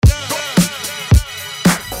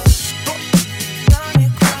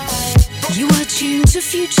to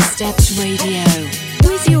Future Steps Radio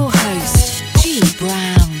with your host, G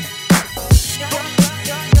Brown.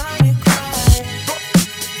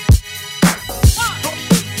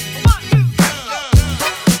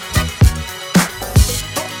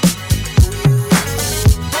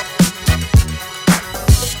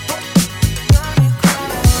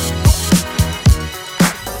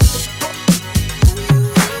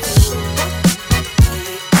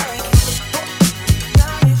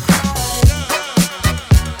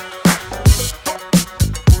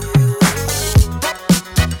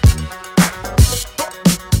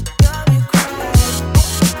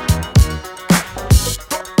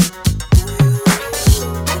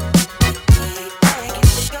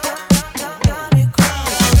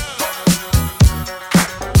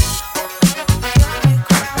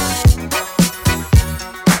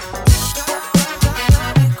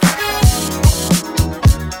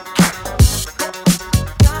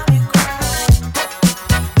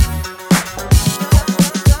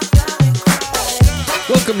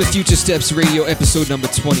 Welcome to Future Steps Radio, episode number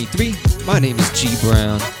 23. My name is G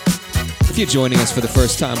Brown. If you're joining us for the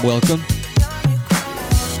first time, welcome.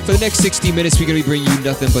 For the next 60 minutes, we're going to be bringing you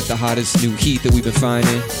nothing but the hottest new heat that we've been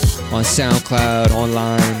finding on SoundCloud,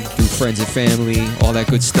 online, through friends and family, all that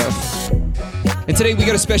good stuff. And today we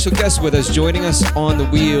got a special guest with us. Joining us on the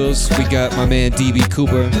wheels, we got my man DB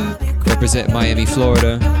Cooper, represent Miami,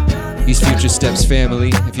 Florida. He's Future Steps family.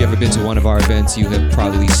 If you've ever been to one of our events, you have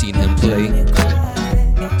probably seen him play.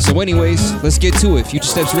 So anyways, let's get to it. Future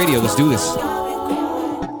Steps Radio, let's do this.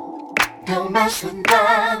 Don't mess with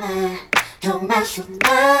Nelly. Don't mess with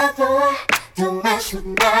Nelly. Don't mess with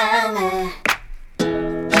Nelly.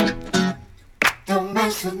 Don't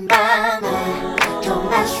mess with Nelly. Don't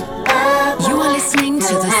mess with Nelly. You are listening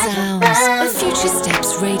to the sounds of Future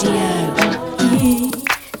Steps Radio. He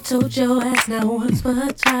told your ass not once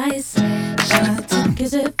but twice. Should've took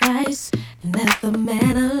his advice and left the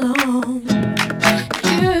man alone.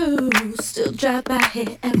 You still drive by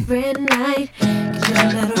here every night, 'cause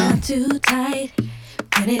you're not around too tight.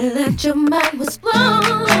 When he left, your mind was blown.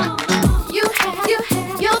 You had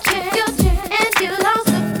your chance, and you lost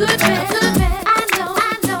a good man. I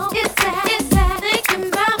know, it's sad, thinking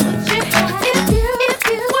about what you had. If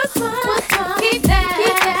you was fun, keep that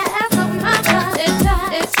ass on my side.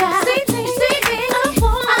 It's time, see me, I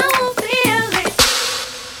won't feel it.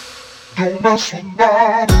 Don't mess with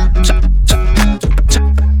that.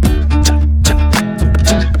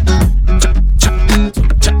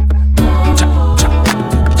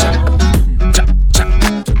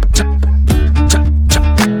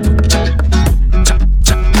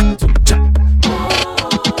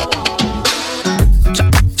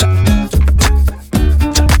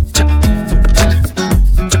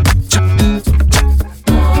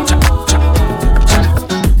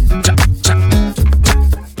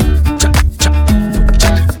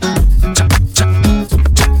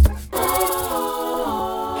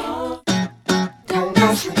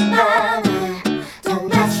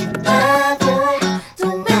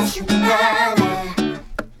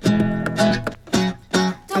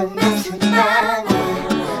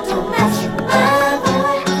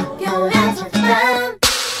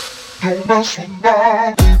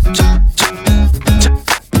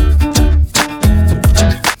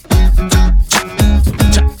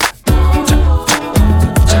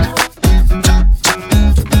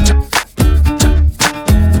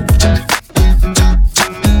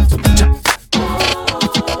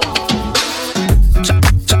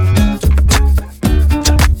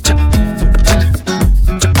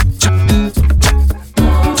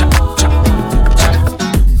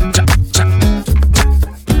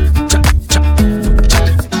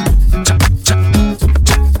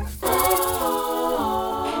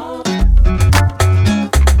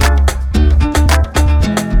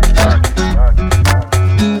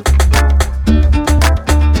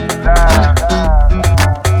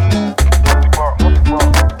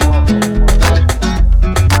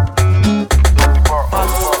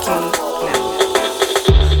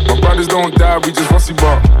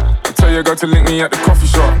 To link me at the coffee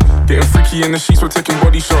shop, getting freaky in the sheets, we're taking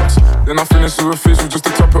body shots. Then I finish with a facial just to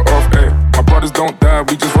top it off. Ay, my brothers don't die,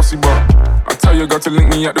 we just Rossi bar. I tell your girl to link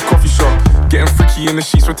me at the coffee shop, getting freaky in the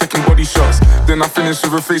sheets, we're taking body shots. Then I finish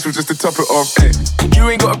with a facial just to top it off. Ay, you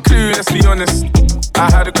ain't got a clue, let's be honest. I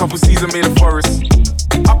had a couple seasons made a forest.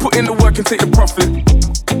 I put in the work and take the profit.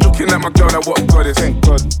 Looking at my girl, like what a goddess. Thank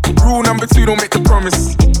God. Rule number 2, don't make the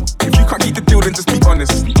promise. If you can't keep the deal, then just be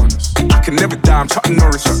honest. I can never die, I'm Chuck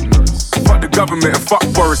Norris. Fuck the government and fuck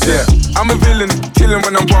Boris, yeah. I'm a villain, killing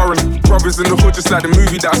when I'm barring. Brothers in the hood, just like the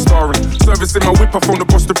movie that I'm starring. Servicing my whip, I phone the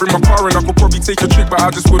boss to bring my car in. I could probably take a trick, but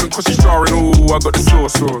I just wouldn't cause she's jarring. Oh, I got the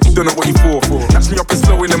sauce. Don't know what you for. Catch me up and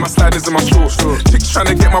slow in my sliders and my shorts. Chicks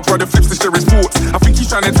trying to get my brother flips to share his thoughts. I think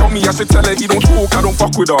he's trying to tell me I should tell her he don't talk, I don't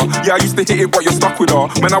fuck with her. Yeah, I used to hit it, but you're stuck with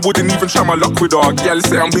her. Man, I wouldn't even try my luck with her. Yeah,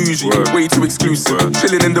 let's say I'm bougie, way too exclusive.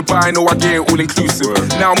 Chilling in Dubai, know I get it all inclusive.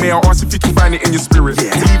 Now may I ask if you can find it in your spirit to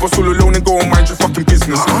leave us all alone and go and mind your fucking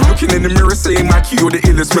business. Looking in the mirror saying Mikey, you're the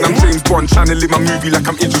illest. When I'm James Bond trying to live my movie like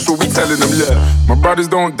I'm Idris, so we telling them, look, my brothers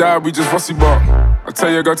don't die, we just rusty bark. I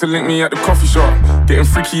tell your girl to link me at the coffee shop. Getting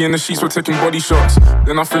freaky in the sheets, we're taking body shots.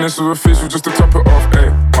 Then I finish with a facial just to top it off. Ay,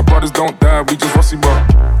 my brothers don't die, we just rusty bark.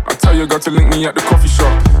 I tell your girl to link me at the coffee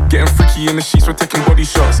shop. Getting freaky in the sheets, we're taking body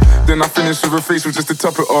shots. Then I finish with a facial just to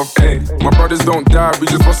top it off. Ay, my brothers don't die, we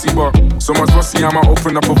just rusty bark. So much rusty, I might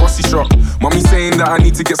open up a rusty shop. Mommy saying that I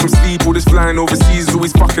need to get some sleep. All this flying overseas is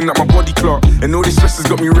always fucking up my body clock. And all this stress has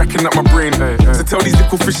got me wrecking up my brain. So tell these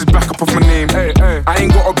little fishes back up off my name. I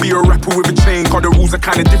ain't gotta be a rapper with a chain, cause the rules are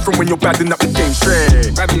kinda different when you're badding up the game.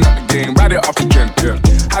 Straight, badding up the game, bad it up again, yeah.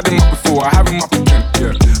 Had him up before, I have him up again,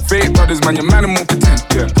 yeah. Fake brothers, man, your man, I'm more pretend,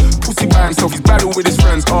 yeah. Pussy by himself, he's battle with his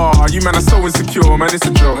friends. You man are so insecure, man, it's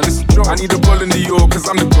a joke. I need a ball in New York, cause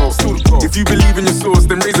I'm the GOAT. If you believe in your source,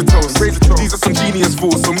 then raise a toast. These are some genius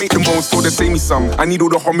fools, so make the most, so they say me some. I need all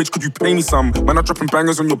the homage, could you pay me some? Man, I'm dropping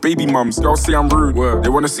bangers on your baby mums. Girls say I'm rude, they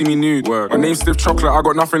wanna see me nude. My name's Stiff Chocolate, I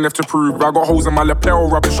got nothing left to prove. I got holes in my lapel,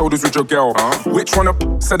 rubbing shoulders with your girl. Which one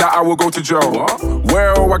said that I will go to jail?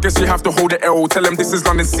 Well, I guess you have to hold the L. Tell them this is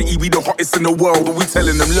London City, we the hottest in the world. But we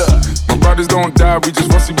telling them, look, my brothers don't die, we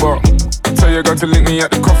just rusty bark. I tell your girl to link me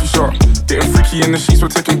at the coffee shop. Getting freaky in the sheets, we're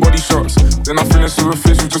taking body shots. Then I finish with a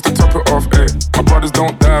facial just to top it off. Ay, my brothers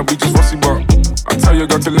don't die, we just rusty bark. I tell your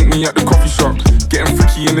girl to link me at the coffee shop. Getting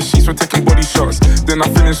freaky in the sheets, we're taking body shots. Then I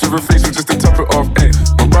finish with a facial just to top it off. Ay,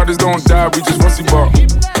 my brothers don't die, we just rusty bark.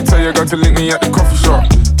 I tell your girl to link me at the coffee shop.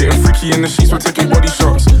 Getting freaky in the sheets, we're taking body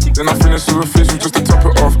shots. Then I finish with a facial just to top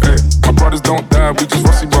it off. Ay, my brothers don't die, we just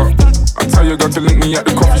rusty bark. I tell your girl to link me at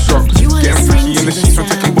the coffee shop. Getting freaky in the sheets, we're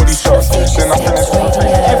taking body shots. Then I finish with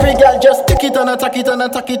a every girl just tick it and attack it and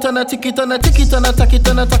attack it and tick it and tick it and attack it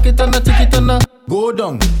and attack it and tick it and go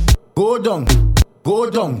down, go down, go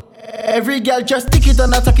down. Every girl just tick it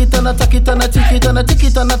and attack it and attack it and tick it and tick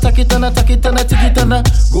it and attack it and attack it and tick it and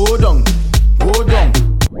go down, go down,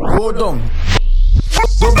 go down.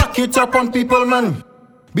 Go back it up on people, man.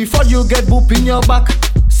 Before you get boop in your back.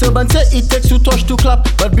 Serban say it takes you touch to clap,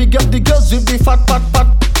 but big up the girls with the fat pat pat.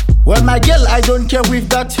 Well, my girl, I don't care with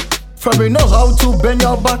that. From you know how to bend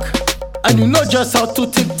your back, and you know just how to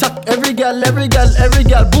tick tock. Every girl, every girl, every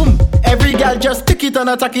girl, boom. Every girl just tick it and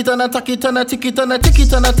attack it and attack it and tick it and tick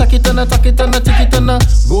it and attack it and attack it and tick it and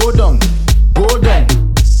go down, go down,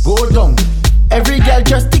 go down. Every girl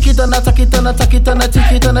just tick it and attack it and attack it and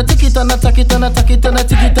tick it and tick it and attack it and attack it and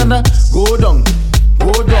tick it and go down,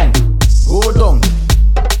 go down, go down.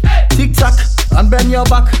 Tick tock and bend your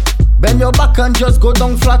back and just go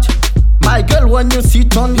down flat. My girl, when you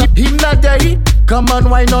sit on the him not there, come on,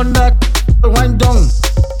 wine on that. Wind down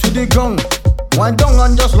to the ground. Wind down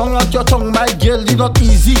and just long out your tongue. My girl, it's not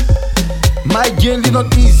easy. My girl, it's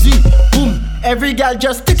not easy. Boom. Every girl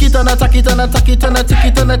just tick it and attack it and attack it and tick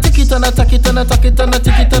it and tick it and attack it and attack it and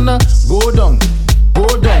tick it and go down, go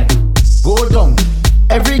down, go down.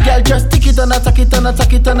 Every girl just tick it and attack it and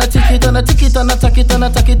attack it and tick it and tick it and attack it and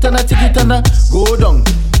attack it and tick it and go down,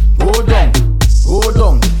 go down, go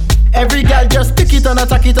down. Every girl just tick it and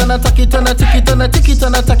attack it and attack it and tick it and tick it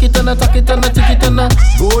and attack it and attack it and tick it and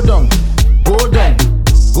go down, go down,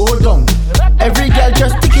 go down. Every girl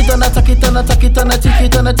just tick it and attack it and attack it and tick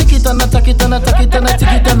it and tick it and attack it and attack it and tick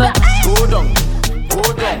it and go down, go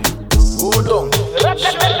down, go down.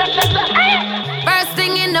 First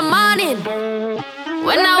thing in the morning,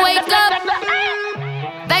 when I wake up,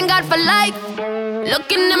 thank God for life.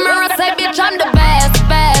 Look in the mirror, say bitch I'm the best,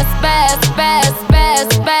 best, best, best,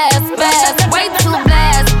 best, best, best. Way too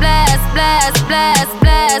blessed, blessed, blessed, blessed,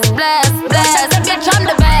 blessed, blessed, blessed. Bitch I'm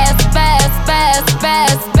the best, best, best,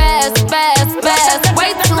 best, best, best, best.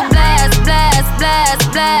 Way too blessed, blessed,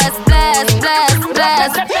 blessed, blessed, blessed, blessed,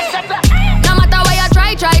 blessed. No matter where you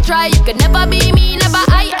try, you could never be me, never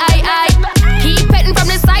I. Keep petting from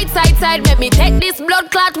the side, make me take this blood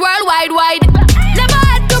clot worldwide, wide. Never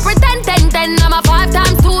had to pretend, 10. I'm a 5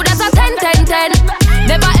 times 2, that's a 10.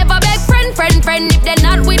 Never ever beg friend. If they're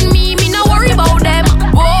not with me, no worry about them.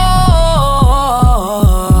 Whoa,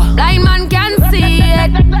 blind man can see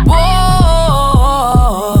it. Whoa,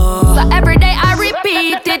 so every day I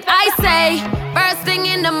repeat it.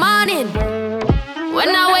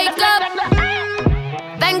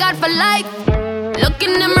 life. Look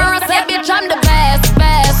in the mirror, say, bitch, I'm the best,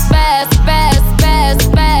 best, best, best,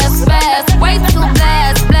 best, best, best. Way too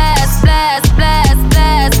blessed, blessed, blessed, blessed,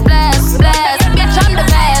 blessed, blessed, blessed. Bitch, I'm the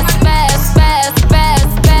best, best, best,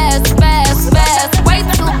 best, best, best, best. Way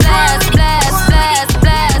too blessed, blessed, blessed,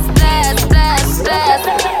 blessed, blessed, blessed, blessed.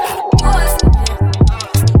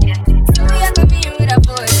 So we have a meal with a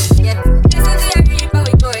voice, yeah. Listen to your creep, but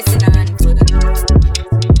we coursing on.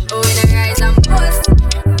 Oh, in a rise and post.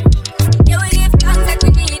 Yeah, we give thanks that we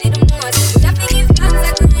need it the most. We have to give thanks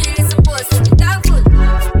that we really supposed to be thankful.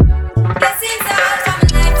 Blessings are all from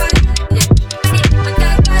life and yeah. We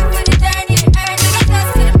thank God for the journey, the earn, and the plus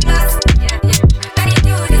to the plus. Yeah, yeah.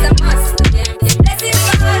 Gratitude is a must. Yeah, yeah. Blessings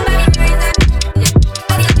for all my friends and yeah.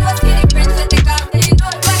 But the close to the friends we take off. They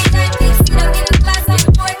know by the time they sit up in the class on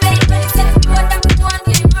the board, they when it's set to road that we want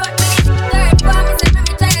to the road. Third form is let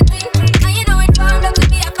me try to think. And you know it formed up to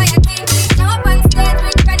be a fire thing. Now up on stage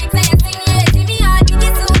with credits and you sing. Yeah, see me all dig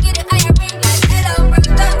it so get it higher ring. Like hello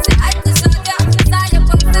brother, say I just saw you. Saw your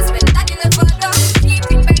post to spectacular photo.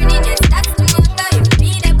 Keep it burning, yes that's the motto. If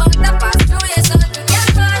you need about the pass through your soul. You're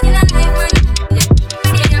born in a life one. Yeah,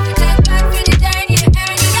 you have to thank God for the journey, the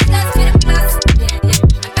earn, and the plus to the plus. Yeah, yeah.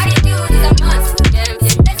 And gratitude is a must. Yeah,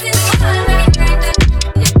 yeah. Blessings for all my friends and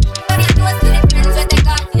yeah. But the close to the friends we take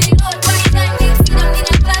off. They know by the time they sit down in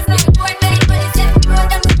a class on the board, they when it's set to road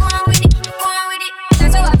that we go on with it, go on with it.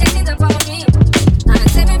 That's how I blessings are for me. And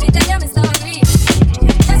say me tell you my story.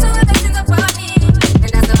 That's how I blessings are for me. And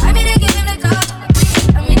that's how I be to give him the cup.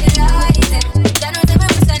 I'm in the light, yeah. That knows every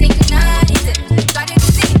person ignite it. Got it to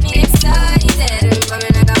keep me excited.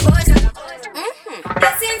 Coming like a potion.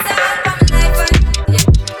 Blessings are all from life and yeah.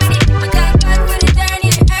 We thank God for the journey,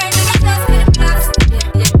 the earn, and the plus to the plus.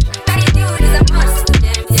 Yeah, yeah. Gratitude is a must.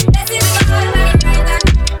 Yeah, yeah. Blessings for all my friends and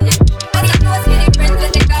yeah. But the close to the friends we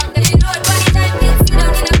take off. They know by the time they sit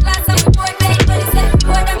down in a class on the board, they when it's set to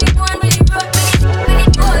road and we go on with the road when it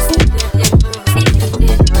goes. Yeah, yeah. When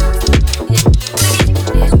it goes.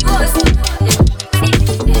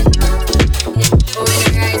 Oh, when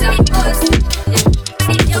it rise and goes.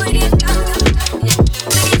 Yeah, we give thanks.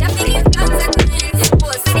 Yeah, we give thanks that we really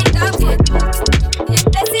supposed to be thankful. Yeah,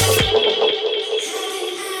 blessings.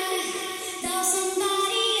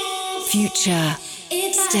 Future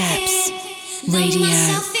Steps Radio.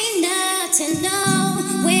 To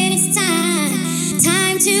know when it's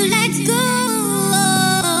time to let go.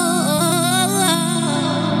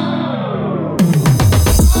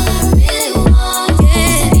 All I really want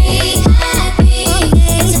is to be happy,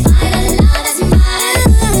 to find a love that's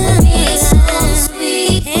mine, be so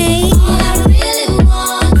sweet. All I really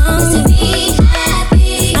want is to be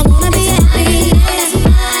happy. I wanna be happy, that's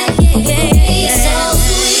mine, be so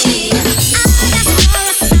sweet. I ask for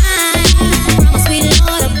a sign from a sweet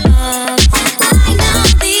Lord above. I know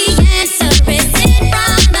the answer is in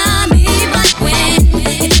front of me, but when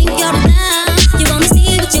you think you're enough, you only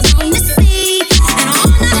see what you want to see, and all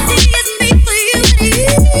I see is me for you and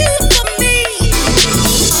you for me.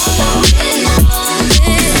 All I really want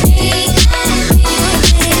is to be happy,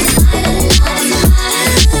 find a love that's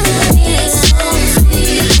mine, be so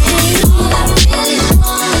sweet. All I really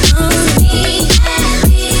want is to be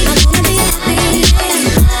happy. I wanna be happy,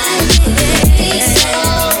 be so.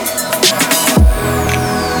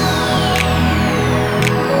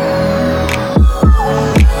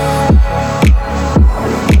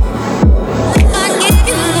 I give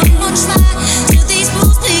you one more try. Till these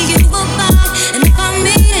fools leave you apart. And if I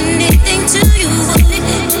mean anything to you, would it?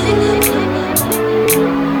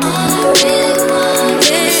 All I really want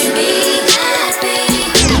is to be happy.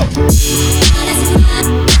 That's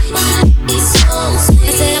my be so sweet.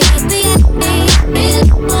 I said I wanna be happy, really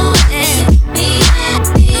want and be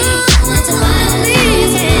happy. I want to finally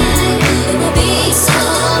it will be so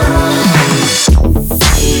right.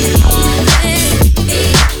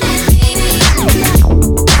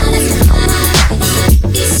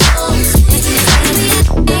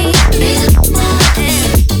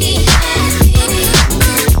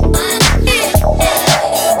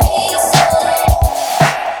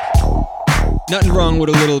 Nothing wrong with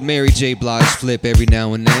a little Mary J. Blige flip every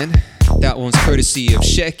now and then. That one's courtesy of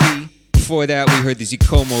Shecky. Before that, we heard the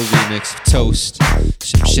Zikomo remix of Toast,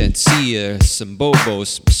 some Shensia, some Bobo,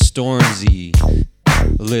 some Stormzy,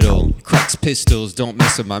 a little Crux Pistols, Don't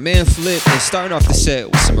Mess With My Man flip. And starting off the set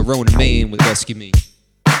with some Arona Maine with Rescue Me.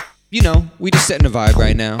 You know, we just setting a vibe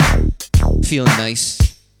right now. Feeling nice.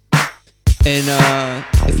 And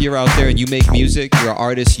if you're out there and you make music, you're an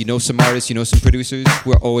artist, you know some producers,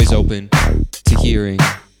 we're always open to hearing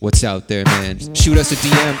what's out there, man. Shoot us a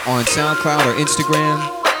DM on SoundCloud or Instagram.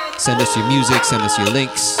 Send us your music, send us your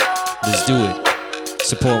links. Let's do it.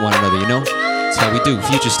 support one another, you know? That's how we do.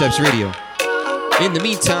 Future Steps Radio. In the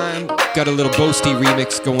meantime, got a little Boasty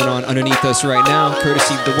remix going on underneath us right now,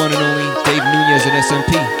 courtesy of the one and only Dave Nunez and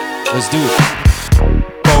SMP. Let's do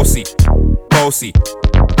it. Bossy, bossy,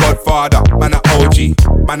 Godfather, man a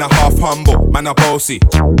OG, man a half humble, man a bossy.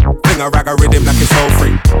 Fling a rag a rhythm like it's all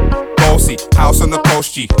free. Bossy, house on the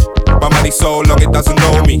coast G. My money so long it doesn't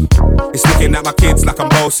know me. It's looking at my kids like I'm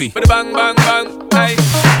bossy. Bang bang bang, hey.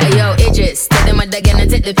 Hey yo, Idris, tell them what they're gonna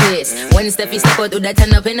take the piss. When Steffi step out, do that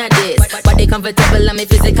turn up in a diss. Body comfortable, I'm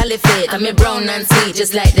physically fit. I'm brown and sweet,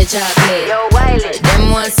 just like the chocolate. Yo, Wiley,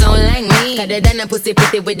 them ones sound like me. Cause they done a pussy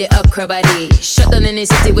pretty with the upcra body. Shut down in the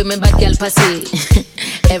city with me bad girl pussy.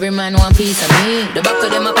 Every man want piece of me. The back of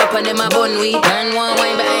them a pop and them a bun weed. Man want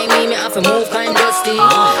wine behind me have to move kind dusty.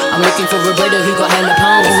 I'm looking for a brother who got hella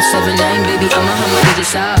pounds. 079, baby, I'm a hammer, did you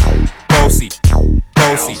stop? Bossy,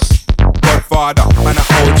 bossy, Godfather, man a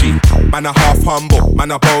OG, man a half humble,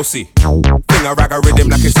 man a bossy. Fling a rag a rhythm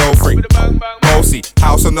like it's all free. Bossy,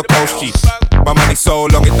 house on the coast G. My money so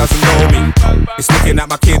long it doesn't know me. It's looking at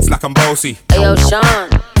my kids like I'm bossy. Hey yo, Sean.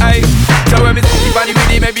 Hey, so when me see funny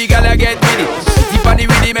with it, maybe gala get with it. See funny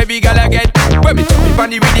with it, maybe gala get. When me see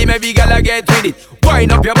funny with it, maybe gala get with it.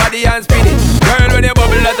 Wind up your body and spin it. Girl, when you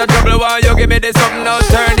bubble out of trouble, why you give me this something now?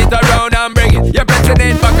 Turn it around and bring it. You're pressing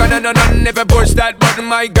it back on and on. If you push that button,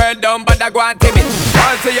 my girl down, but I go and tame it.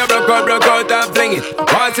 Once you broke out and fling it.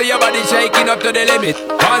 Once your body shaking up to the limit.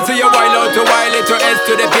 Once you wild out to wild it to S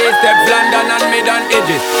to the base, step London and mid and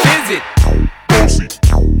edges. Is it? Bossy,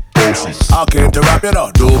 bossy. I came to rap, you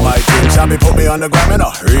know, do my thing. Sammy put me on the gram, you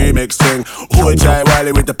know, remix thing. Who Jai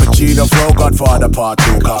Wiley with the Pacino flow, Godfather part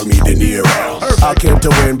 2, call me De Niro. I came to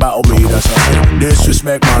win, battle me, that's a thing.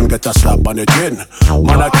 Disrespect, man, get a slap on the chin.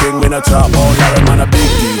 Man a king, man a top, oh, Larry, man a big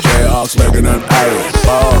DJ, Ox, Megan and Harry.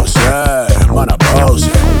 Boss, yeah, man a boss,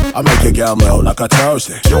 yeah. I make a girl melt like a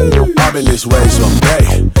toasty. I've been this way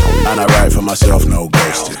someday, and I write for myself, no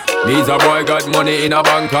ghosting. These a boy got money in a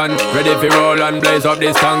bank and ready for roll and blaze up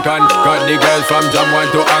this tank and got the girls from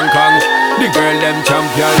Jamwan to Hong Kong. The girl them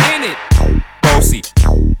champion in it. Bossy,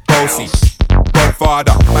 bossy,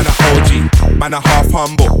 Godfather, man a OG, man a half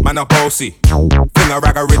humble, man a bossy. Fling a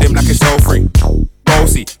rag a rhythm like it's all free.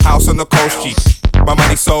 Bossy, house on the coast G. My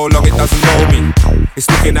money so long it doesn't know me. It's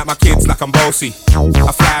looking at my kids like I'm bossy.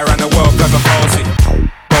 I fly around the world cause I'm bossy.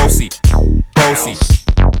 Bossy, bossy,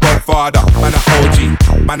 Godfather, man a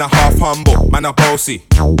OG, man a half humble, man a bossy.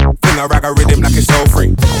 Fling a rag a rhythm like it's all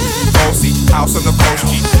free. Bossy, house on the coast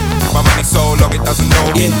G. My money so long it doesn't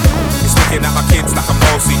know me. It's looking at my kids like I'm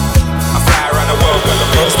bossy. I fly around the world cause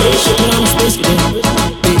I'm bossy.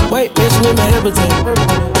 Big white mansion in my habitat.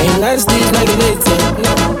 Ain't a lot of steeds like a latex.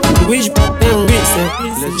 Rich and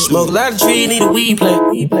rich, smoke a lot of trees, need a weed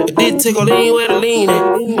plant. It did tickle, ain't where to lean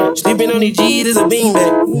at. Sleeping on these G's is a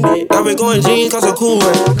beanbag. I've been going jeans cause I'm cool,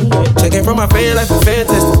 right? Checking from my fan life is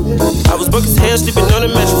fantastic. I was broke as hell, sleeping on the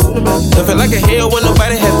mattress. I felt like a hell when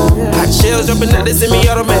nobody had it. Hot shells jumping out, they send me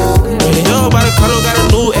automatic. When they know about the car, got a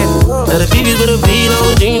new ad. Now the BB's with a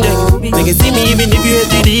V-long jean jacket. They can see me even if you had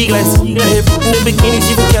 3D glasses. I had in the bikini,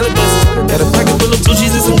 she from Calabasas. Got a pocket full of blue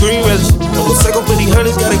cheese and some green relish. I'm a psycho for these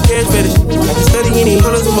hunters, got a cash fetish. I can study any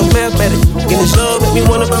hunters with my mathematics. Getting this love make me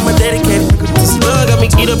wanna buy my dedicated. This love got me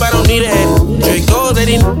keyed up, I don't need a hat. Drake gold, they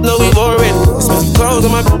didn't know we've already. Expensive clothes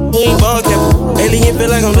on my who ain't ball cap. Alien feel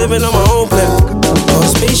like I'm living on my own planet. On a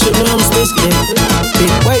spaceship, now I'm space cadet.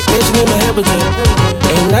 Big white mansion in my habitat.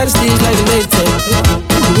 Ain't a lot of steeds like a latex.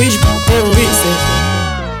 Rich and rich,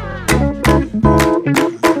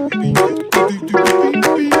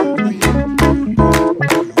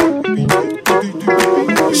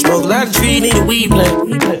 smoke a lot of trees, need a weed plant.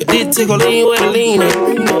 It did tickle, ain't where to lean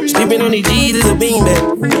at. Sleeping on these G's is a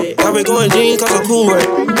beanbag. I've been going jeans cause I'm cool, right?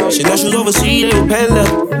 She know she was overseas, they were panning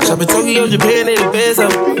up. Shopping Tokyo, Japan, they the best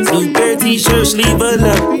up. Blue bear t-shirt, sleeve button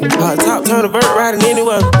up. Hot top, turn a vert, riding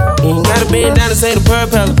anywhere. Ain't gotta bend down to say the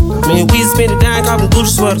propeller. Man, we spend it down, call them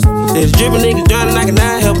Gucci sweaters. There's a drippin' nigga drowning, I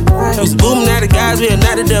cannot help. Used to boom, now the guys, we are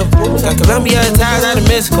not the devil. Got Colombia ties out of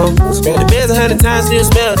Mexico. Spent the best 100 times, still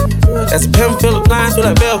smell it. That's a pimp, fill appliance, feel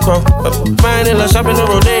like Velcro. Fine and love shopping on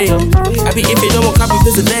Rodeo. I be if it don't want copy,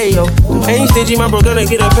 piss a day, yo. I ain't stingy, my bro gonna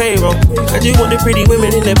get a payroll. I just want the pretty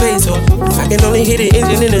women in the peso. I can only hit the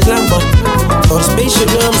engine in this Lambo. On a spaceship,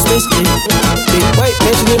 now I'm a space kid. Big white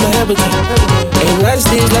mansion in my habitat. Ain't a lot of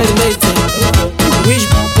steeds like a latex. Rich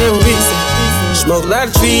and rich. Smoke a lot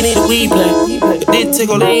of trees, need a weed plant. It did take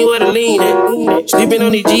a lean where the lean at. Sleeping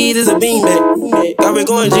on these G's is a beanbag. Got me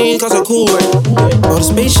going jeans cause I'm cool, right? On the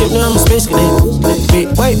spaceship, now I'm a space cadet. Big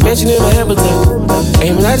white mansion in my habitat.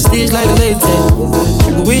 Aiming out the stage like a laser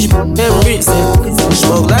tag. You wish you never rich that.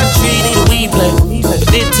 Smoke like a tree, need a weed plant. But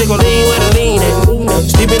this take a lean where the lean at.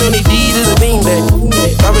 Sleeping on these G's is a beanbag.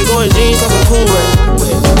 Got me going jeans cause I'm cool, right?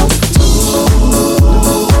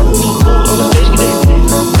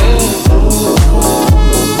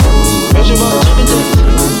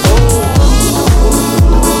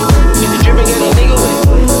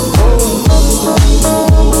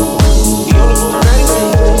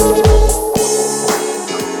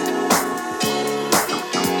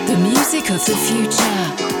 The music of the future.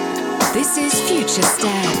 This is Future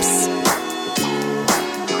Steps.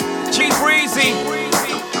 Chief Breezy.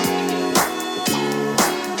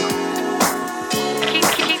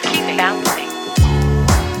 Keep it bouncing.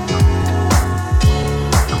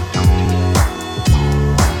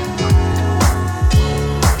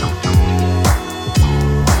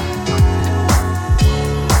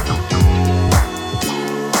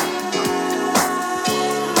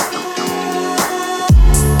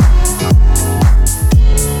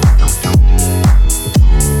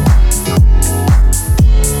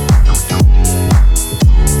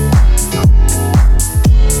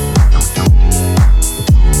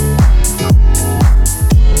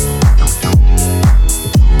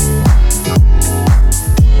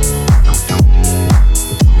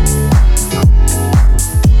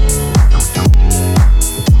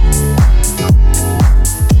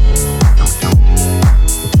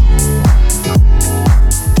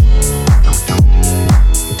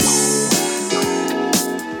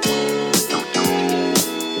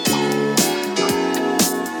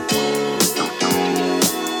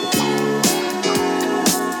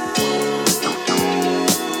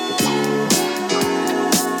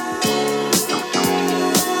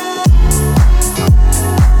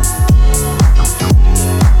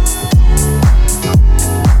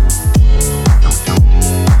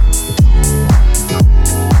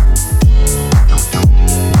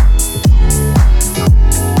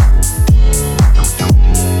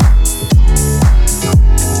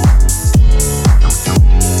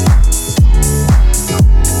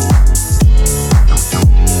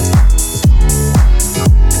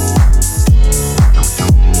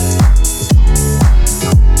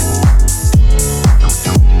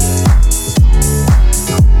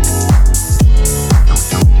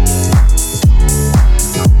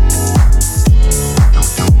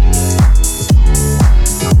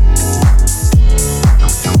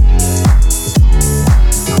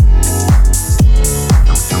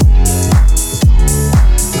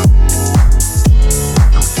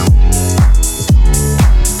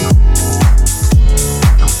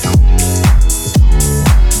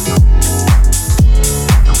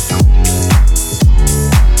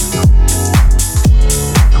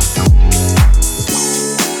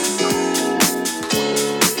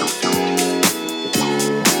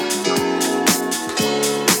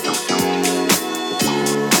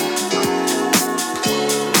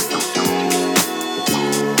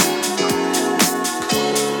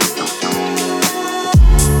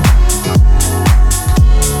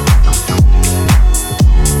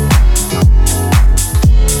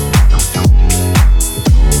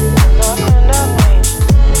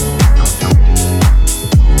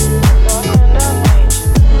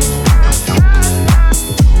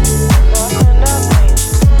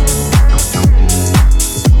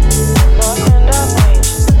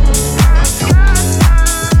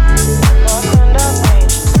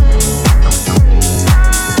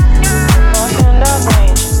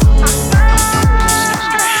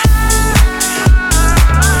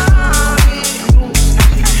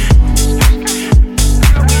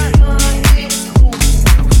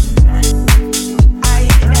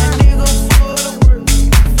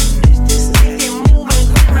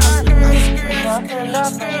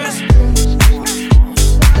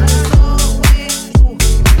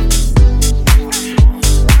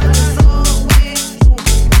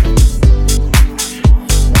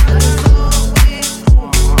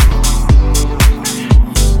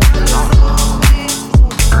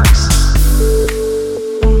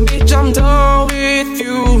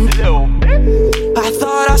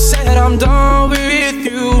 I'm done with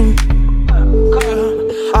you.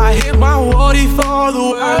 I hit my woody for the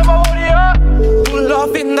world. Pull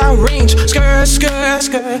up in that range, skirt, skirt,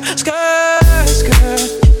 skirt, skirt, skirt.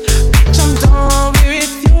 Bitch, I'm done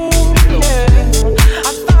with you. Yeah,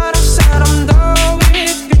 I thought I said I'm done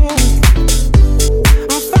with you.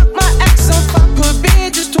 Fuck my ex and fuck her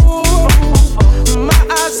bitches too. My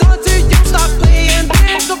eyes onto you, stop playing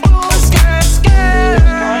with the bull. Skirt, skirt.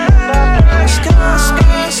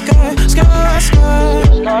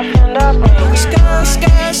 Skirt,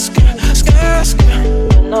 skirt, skirt, skirt,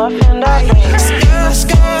 skirt. Nothing that brings. Skirt,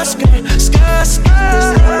 skirt, skirt, skirt,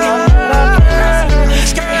 skirt.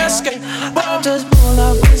 Skirt, skirt. But just pull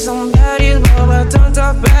up with some baddies, but we're turned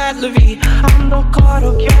up bad Louis. I'm the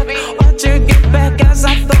Carter cat. Watch you get back as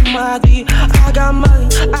I throw my D. I got money,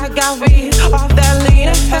 I got weed, off that lean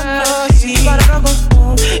and fantasy. But I go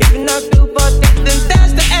home, even I feel but then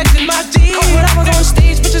that's the X in my D. When I was on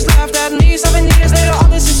stage, bitches laughed at me. 7 years later, all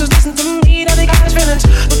the sisters listen to me. Now they got his feelings.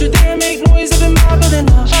 Don't you dare make noise up in my building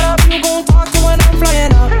now. Shut up, you gon' talk to when I'm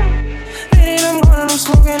flying out. Baby, I'm gone and I'm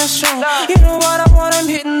smoking a strong. You know what I want, I'm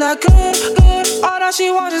hitting that good, good. All that she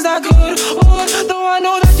wants is that good, good. Though I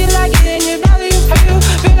know that you like it and you value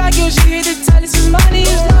feel like you should hit the tell this is money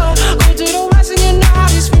is love. Go to the west and you know how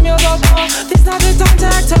these females are born. This not the time to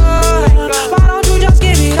act time. Why don't you just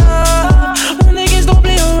give it up? When niggas don't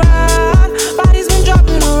play around, bodies been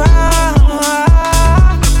dropping around.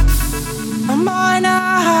 I'm on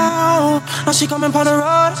now. Now she coming on the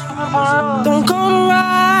road. Don't come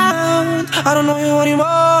around. I don't know you anymore.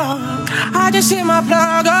 I just hit my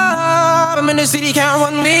plug up. I'm in the city, can't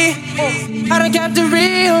run me. I done kept it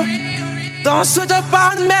real. Don't switch up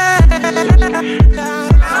on me.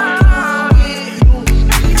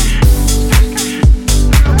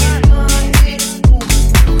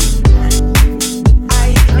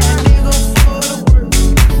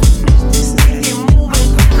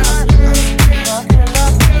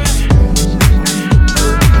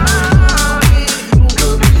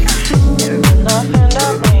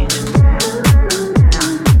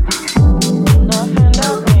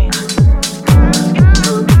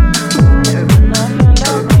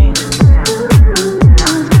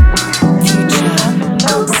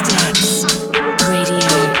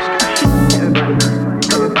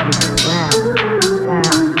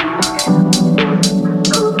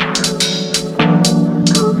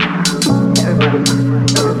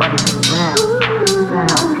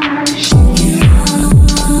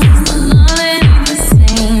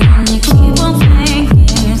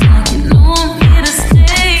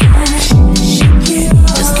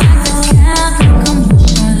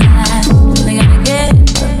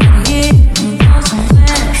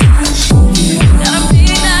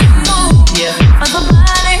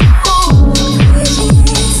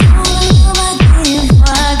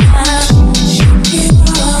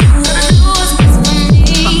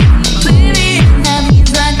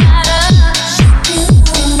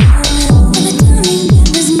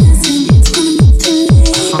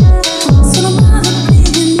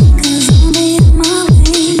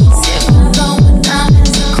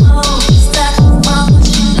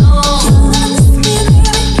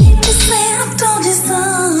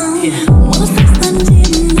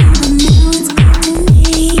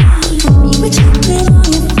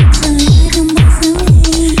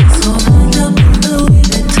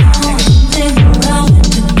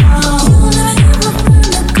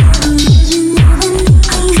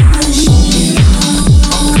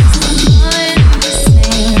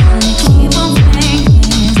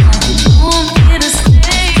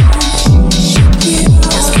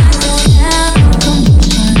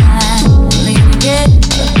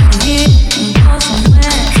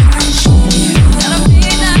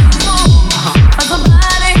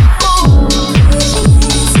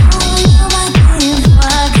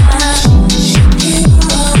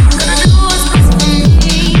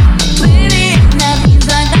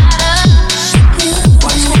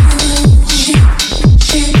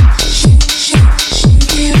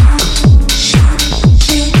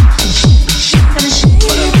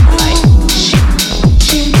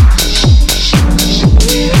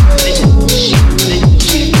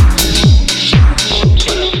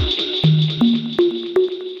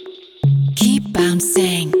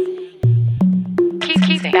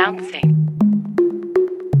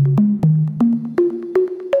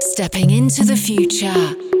 Stepping into the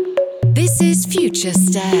future. This is Future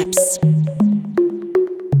Steps.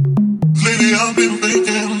 Lately I've been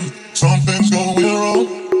thinking something's going wrong.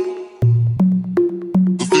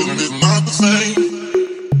 The feeling is not the same.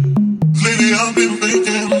 Lately I've been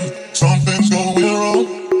thinking something's going wrong.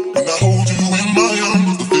 When I hold you in my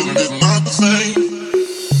arms, the feeling is not the same.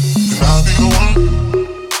 Can I be the one?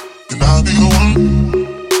 Can I be the one?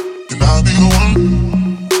 Can I be the one?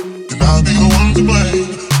 Can I be the one to blame?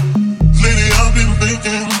 Lately I've been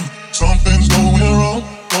thinking something's going wrong,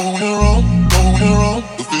 going wrong, going wrong.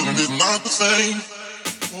 The feeling is not the same.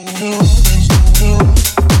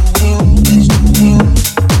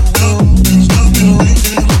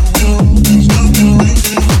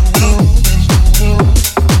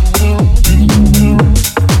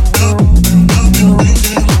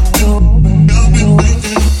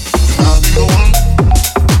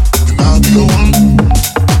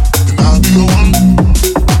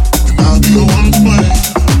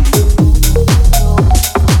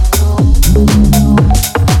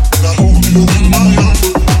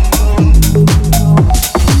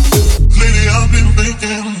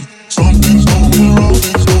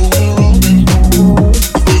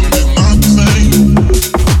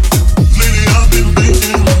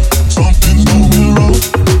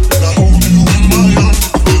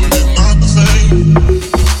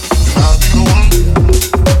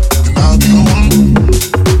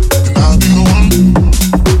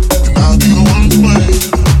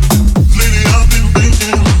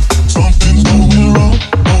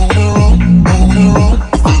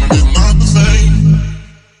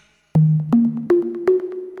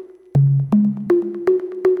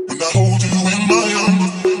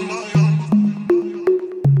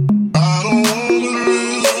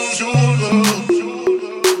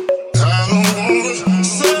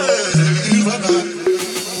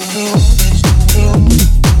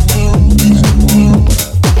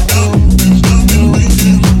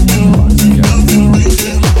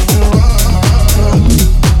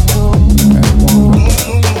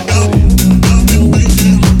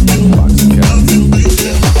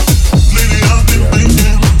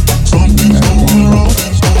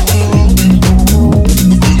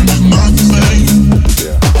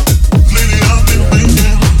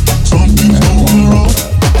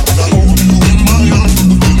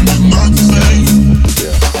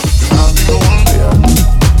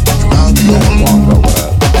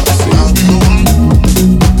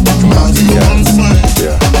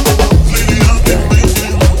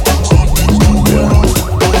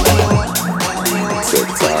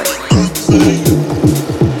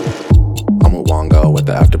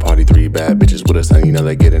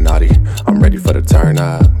 turn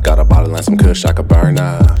up. Got a bottle and some kush I could burn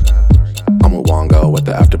up. I'm with Wongo at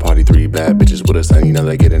the after party. 3 bad bitches with us and you know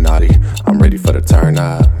they getting naughty. I'm ready for the turn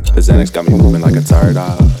up. The Xanax got me moving like a turd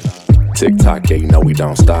up. Tick tock, yeah, you know we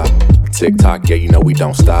don't stop. Tick tock, yeah, you know we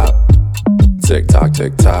don't stop. Tick tock,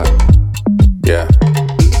 yeah.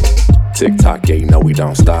 Tick tock, yeah, you know we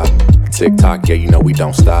don't stop. Tick tock, yeah, you know we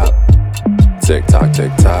don't stop. Tick tock,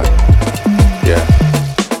 yeah.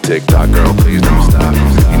 Tick tock, girl, please don't stop.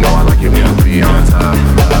 You know I like it when you be on top.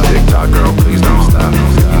 Tick tock, girl, please don't stop.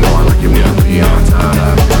 You know I like it when you be on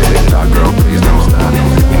top. Tick tock, girl, please don't stop.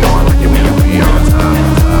 You know I like it when you be on top.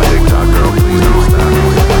 Tick tock, girl, please don't stop.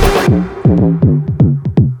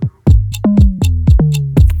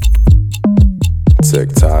 Tick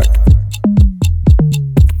tock.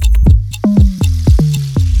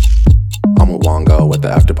 I'm with Wongo at the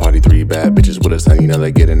after party. 3 bad bitches with us and you know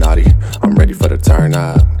they getting naughty. I'm ready for the turn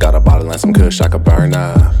up. Got a bottle and some kush I could burn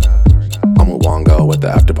up. I'm with Wongo at the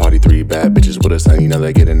after party. 3 bad bitches with us and you know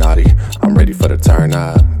they getting naughty. I'm ready for the turn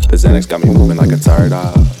up. The Xanax got me moving like a turd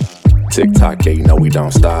up. Tick tock, yeah, you know we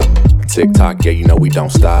don't stop. Tick tock, yeah, you know we don't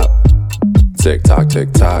stop. Tick tock,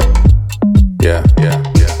 yeah.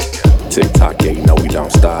 Tick tock, yeah, you know we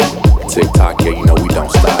don't stop. Tick tock, yeah, you know we don't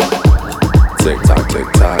stop. Tick tock,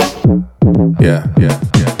 yeah.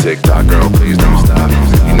 Tick tock, girl, please don't stop.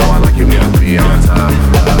 You know I like it when you be on top.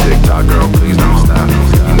 Tick tock, girl, please don't stop.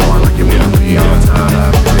 You know I like it when you be on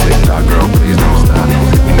top. Tick tock, girl, please don't stop.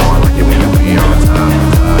 You know I like it when you be on top.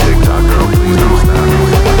 Tick tock, girl, please don't stop.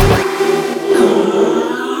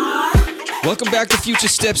 Welcome back to Future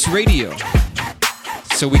Steps Radio.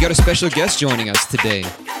 So we got a special guest joining us today.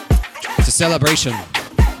 It's a celebration.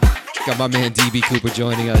 Got my man DB Cooper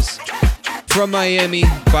joining us from Miami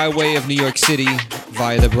by way of New York City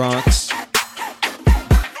via the Bronx.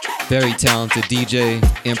 Very talented DJ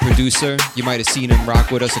and producer. You might have seen him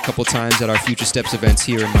rock with us a couple times at our Future Steps events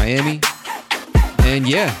here in Miami. And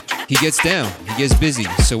yeah, he gets down, he gets busy,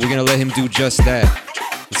 so we're gonna let him do just that.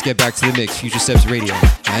 Let's get back to the mix, Future Steps Radio,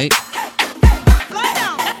 alright?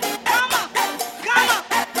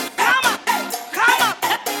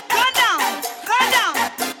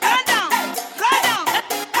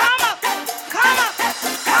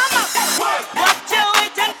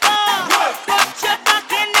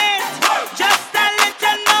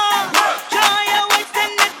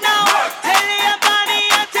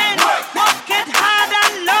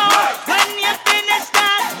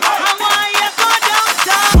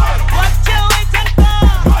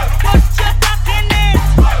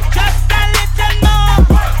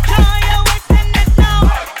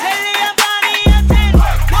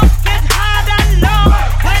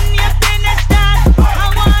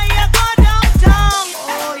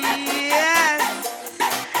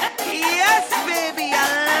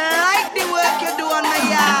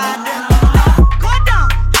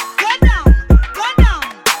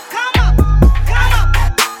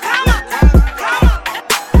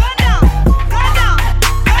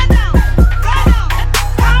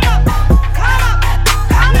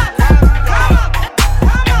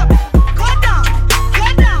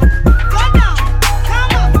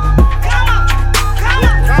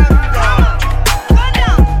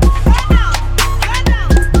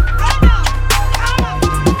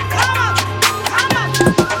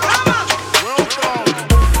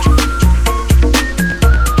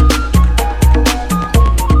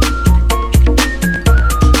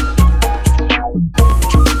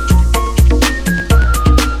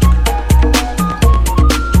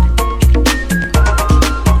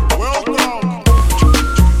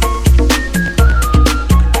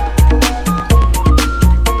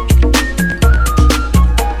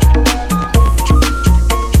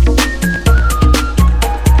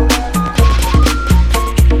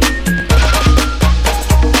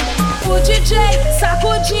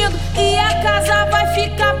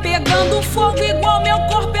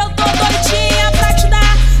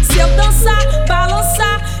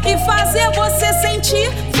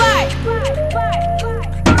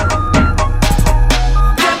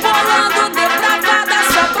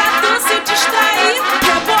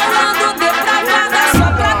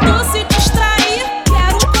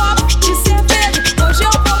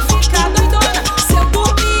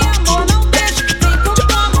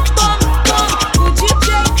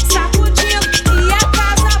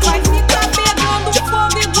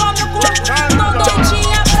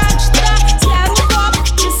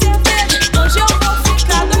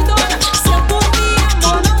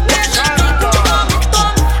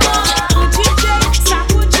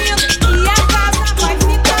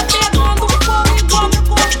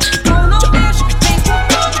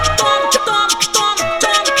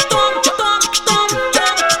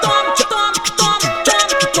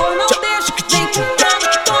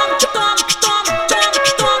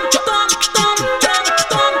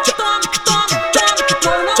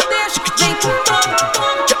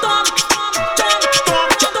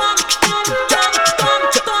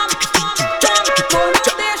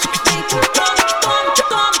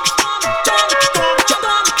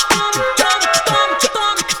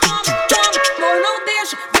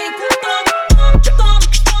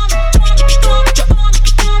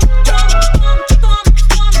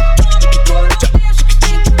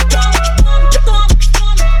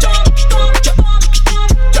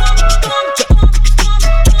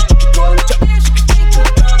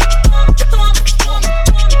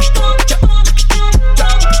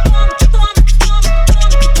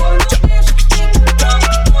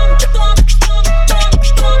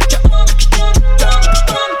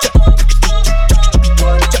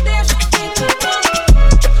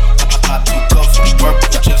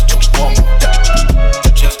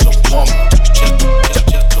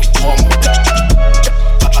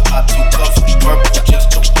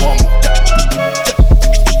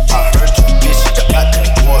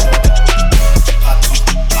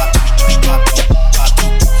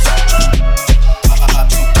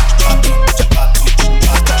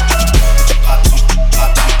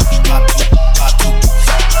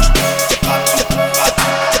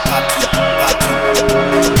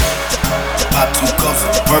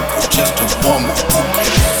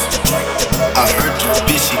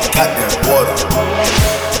 got that water.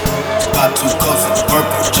 Got 2 cups of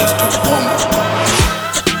purple just to warm up.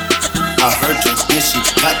 I heard your bitch, she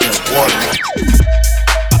got that water.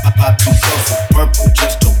 I got 2 cups of purple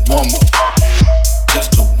just to warm up.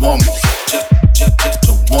 Just to warm up. Just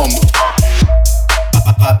to warm up.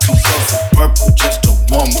 I got 2 cups of purple just to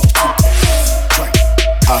warm up.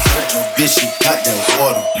 I heard your bitch, she got that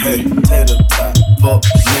water. Hey, take the top, fuck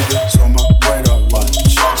niggas on my radar watch.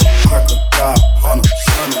 Crack a dog, 100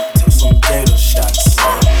 till some gator shots.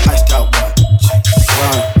 Iced out watch,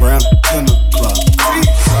 round 10 o'clock.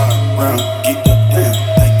 Round, get the damn,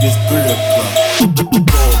 like it's 3 o'clock. 4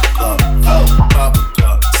 o'clock, 5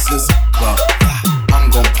 o'clock, 6 o'clock. I'm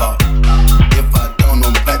gon' pop. If I don't,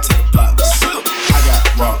 I'm back to the box. I got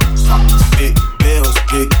rocks, big bills,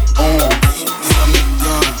 big arms.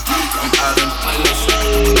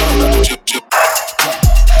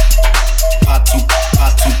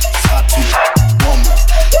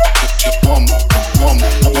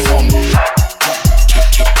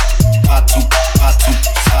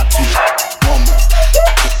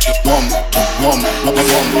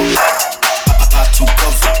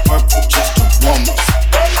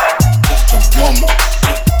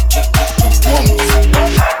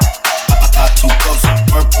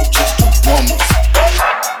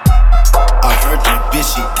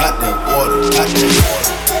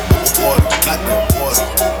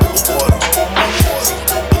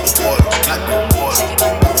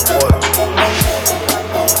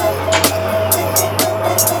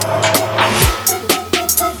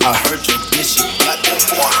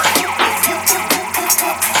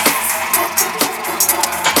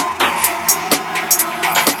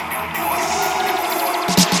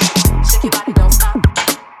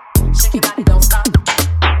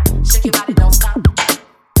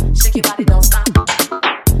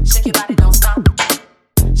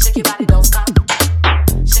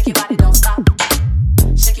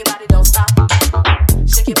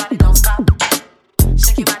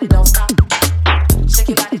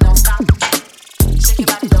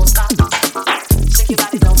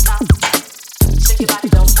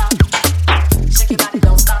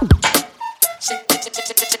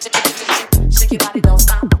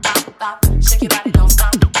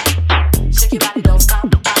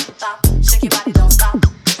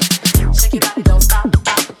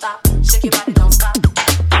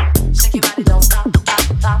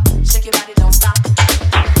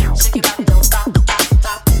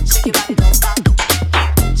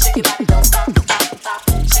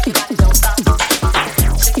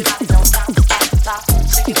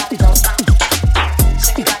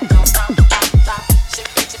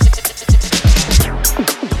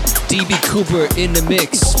 Cooper in the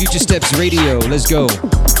mix. Future Steps Radio. Let's go.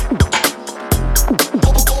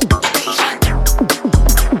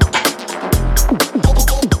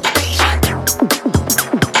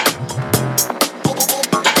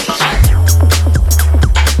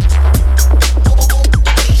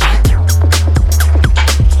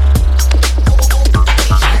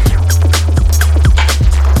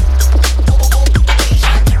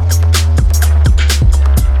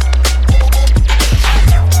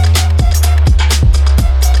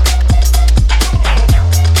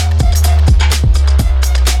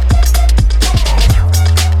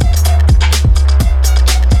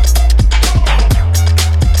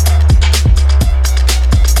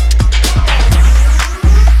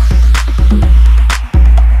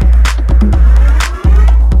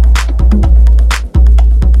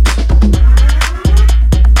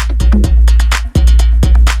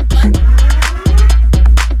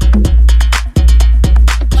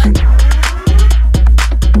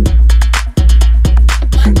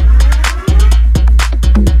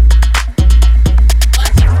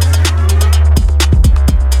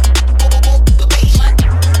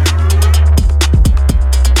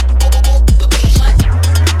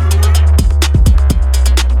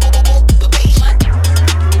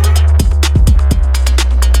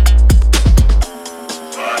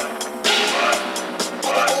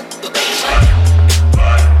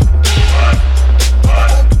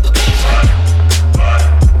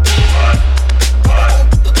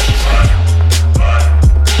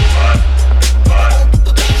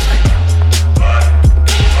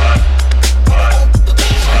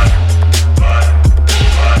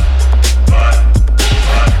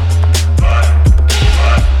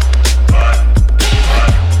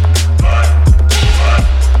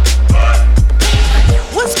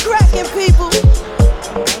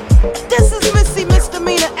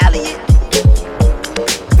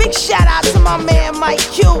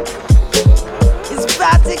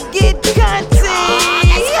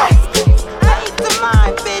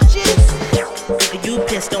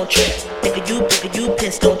 trip. Nigga, you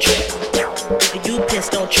pissed, don't trip. Nigga, you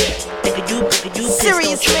pissed, don't trip. Nigga, you pissed, don't trip.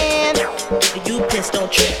 Serious man. Nigga, you pissed,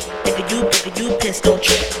 don't trip. Nigga, you pissed, don't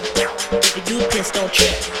trip. Nigga, you pissed, don't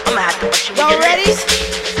trip. I'ma have to bust you with your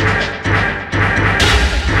lips.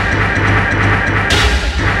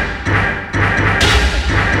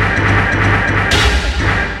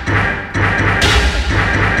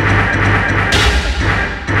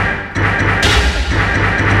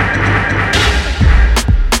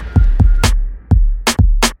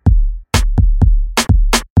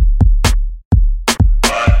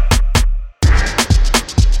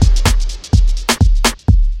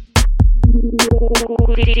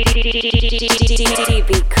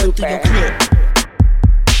 DB Cooper.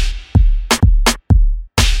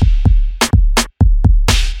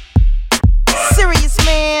 Serious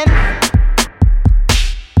man.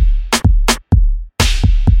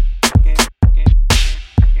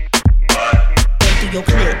 Into your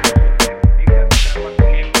clip.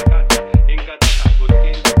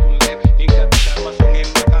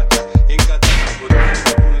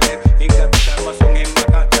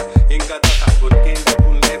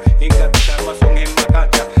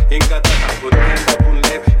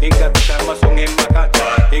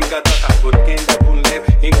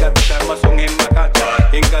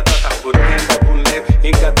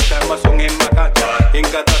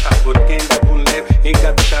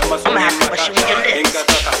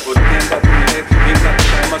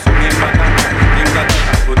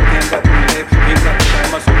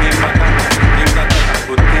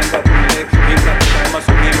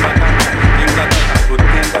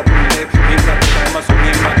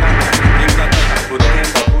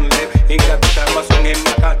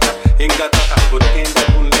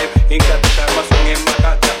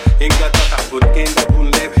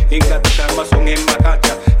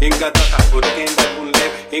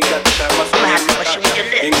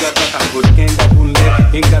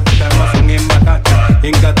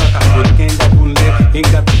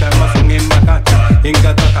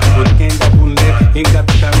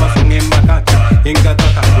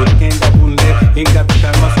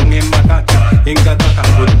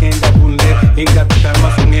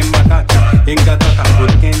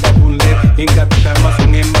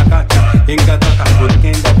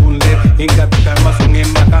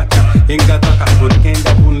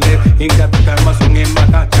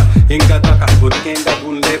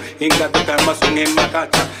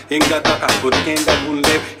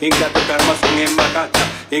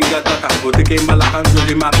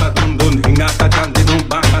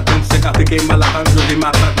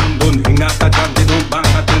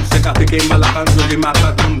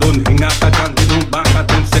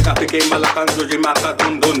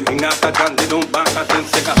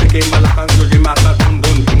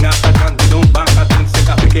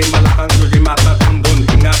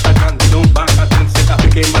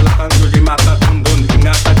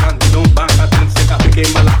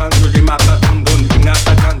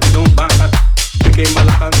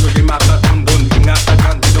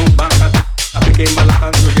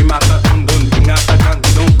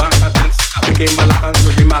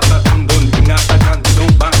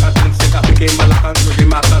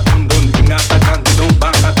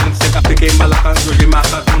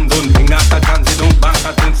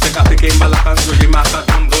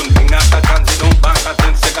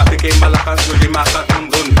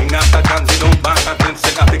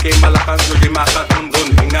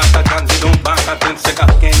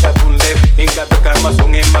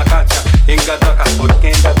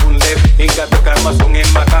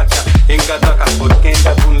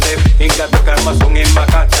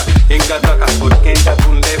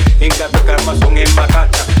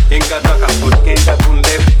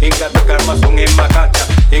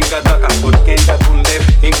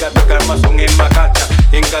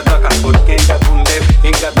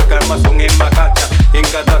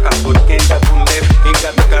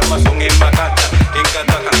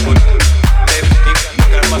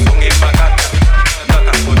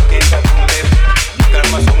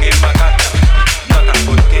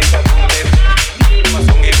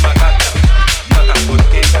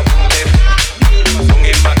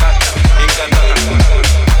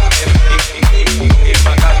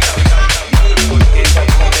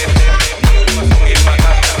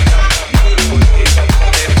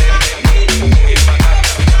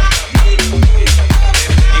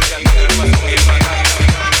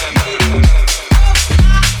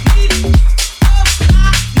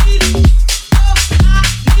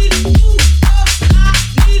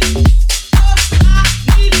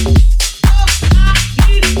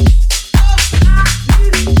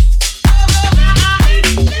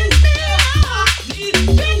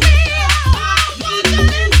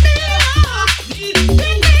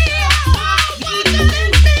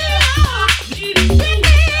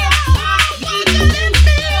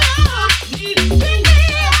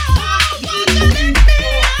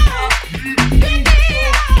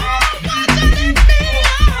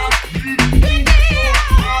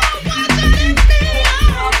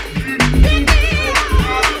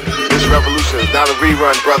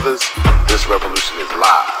 rerun, brothers. This revolution is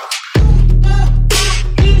live.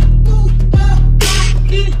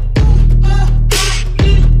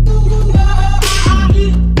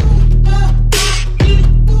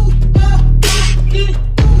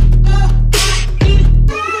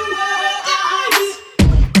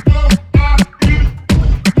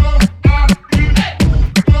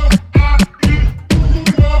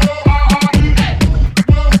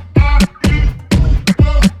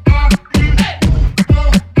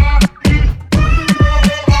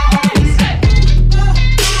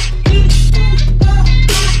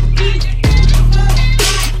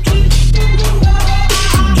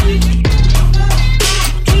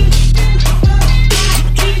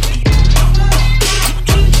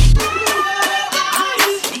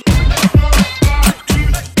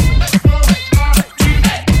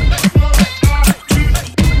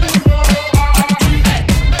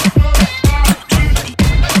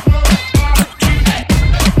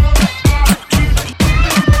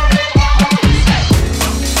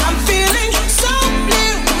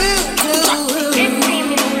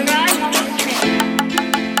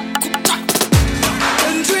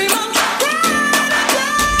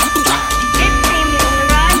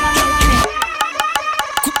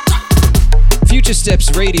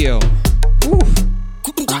 Steps Radio. Whew.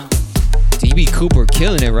 DB Cooper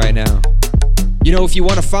killing it right now. You know, if you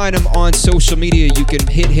want to find him on social media, you can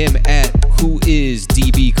hit him at Who Is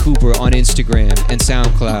DB Cooper on Instagram and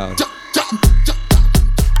SoundCloud.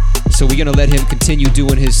 So we're gonna let him continue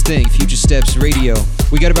doing his thing. Future Steps Radio.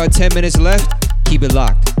 We got about 10 minutes left. Keep it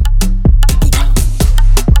locked.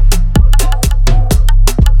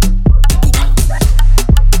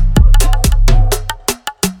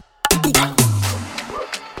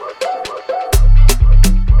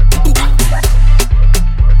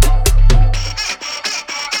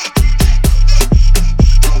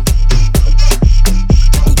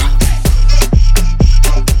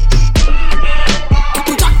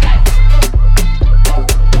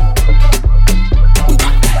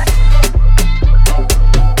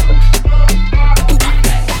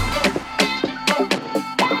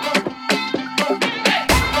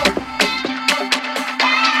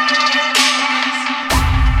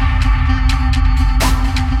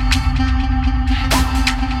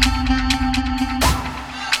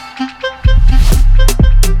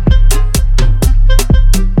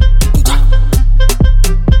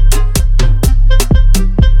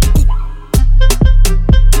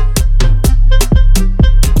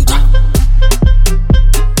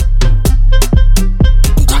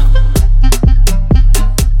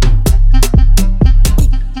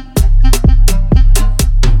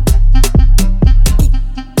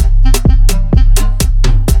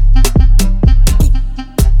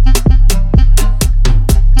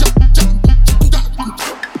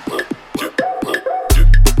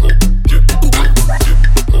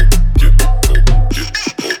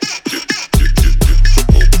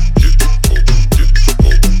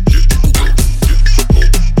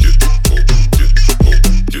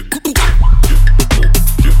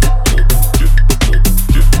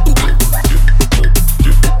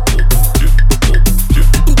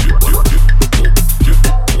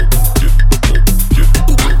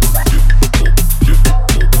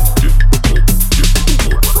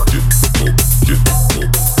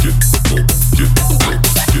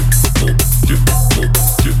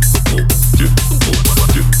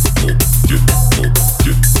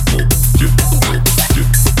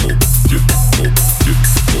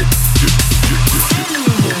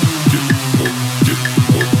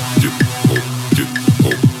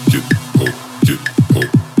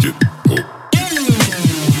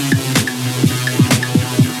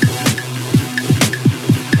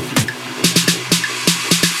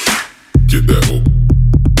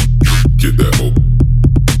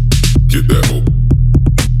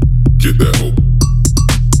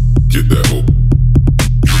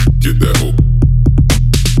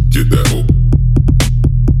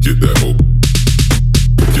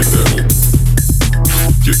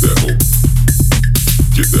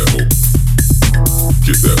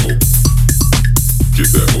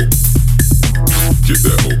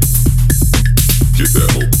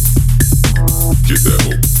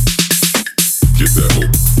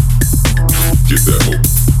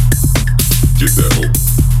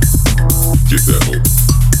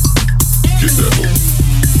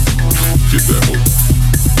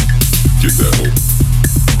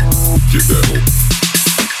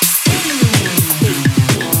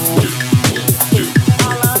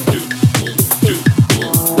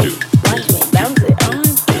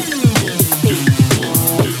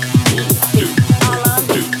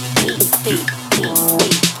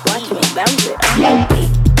 Bounce it.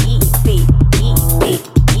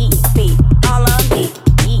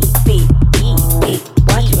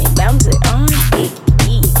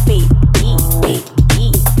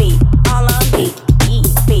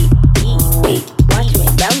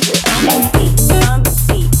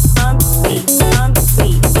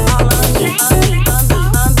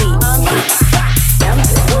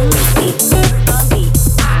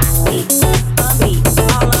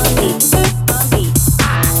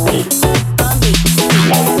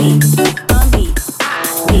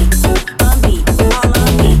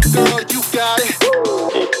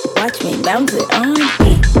 Watch me bounce it on beat,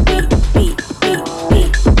 beat, beat, beat,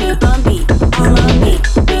 beat, beat, on beat, all on beat,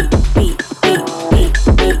 beat, beat, beat, beat,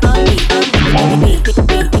 beat, on beat, beat, beat,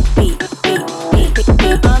 beat, beat, beat, beat,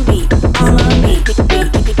 beat, on beat, all on beat, beat,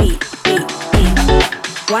 beat, beat, beat, beat.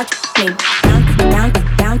 Watch me bounce, bounce,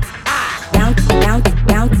 bounce, bounce, bounce, bounce,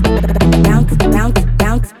 bounce, bounce, bounce, bounce,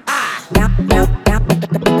 bounce, bounce, bounce, bounce,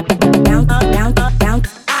 bounce, bounce,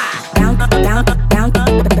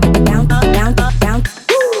 bounce, bounce, bounce.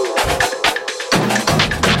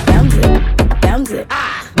 Bounce it,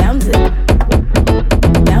 bounce it,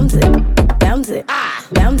 bounce it, bounce it,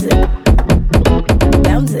 bounce it,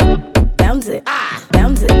 bounce it, bounce it,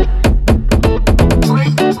 bounce it,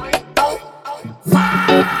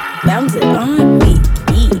 bounce it on beat,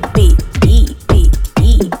 beat, beat, beat, beat,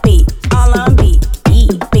 beat, beat, all on beat,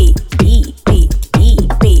 beat, beat, beat, beat, beat,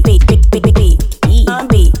 beat, beat, beat, beat, beat, beat, on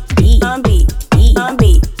beat, beat, on beat, beat, on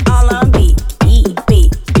beat, all on beat, beat,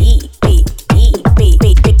 beat, beat, beat, beat, beat, beat,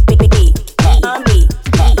 beat, beat, beat, beat, on beat,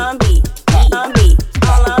 on beat, on beat,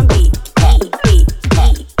 all on beat, beat, beat,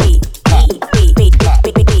 beat, beat, beat, beat, beat, beat,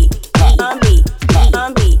 beat, beat, on beat,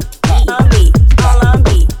 on beat, on beat, all on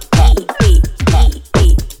beat, beat, beat, beat,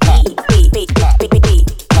 beat, beat, beat, beat, beat, beat, beat,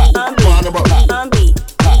 on beat, on beat,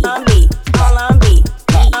 on beat, all on beat, on beat, all on beat,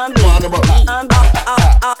 on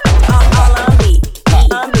beat,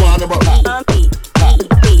 on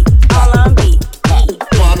beat, beat, all on beat, beat,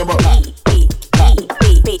 beat, beat,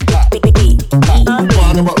 beat, beat, beat, beat, beat, on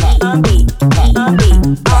beat, on beat, on beat,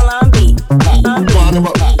 all on beat, on beat,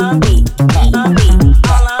 on beat, on beat, all on beat, on beat, on beat,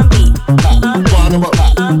 all on beat, on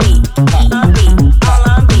beat, on beat, all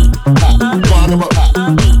on beat, on beat, all on beat,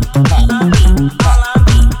 on beat, on beat, all on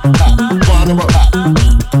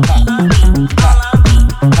beat,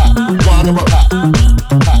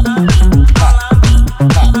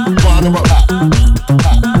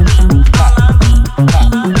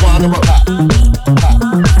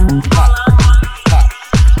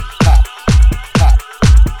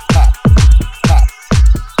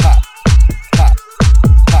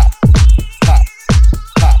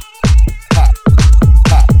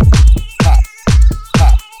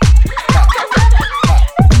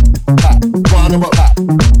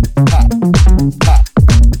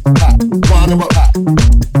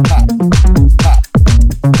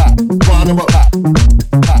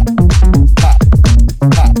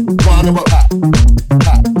 Bottom up.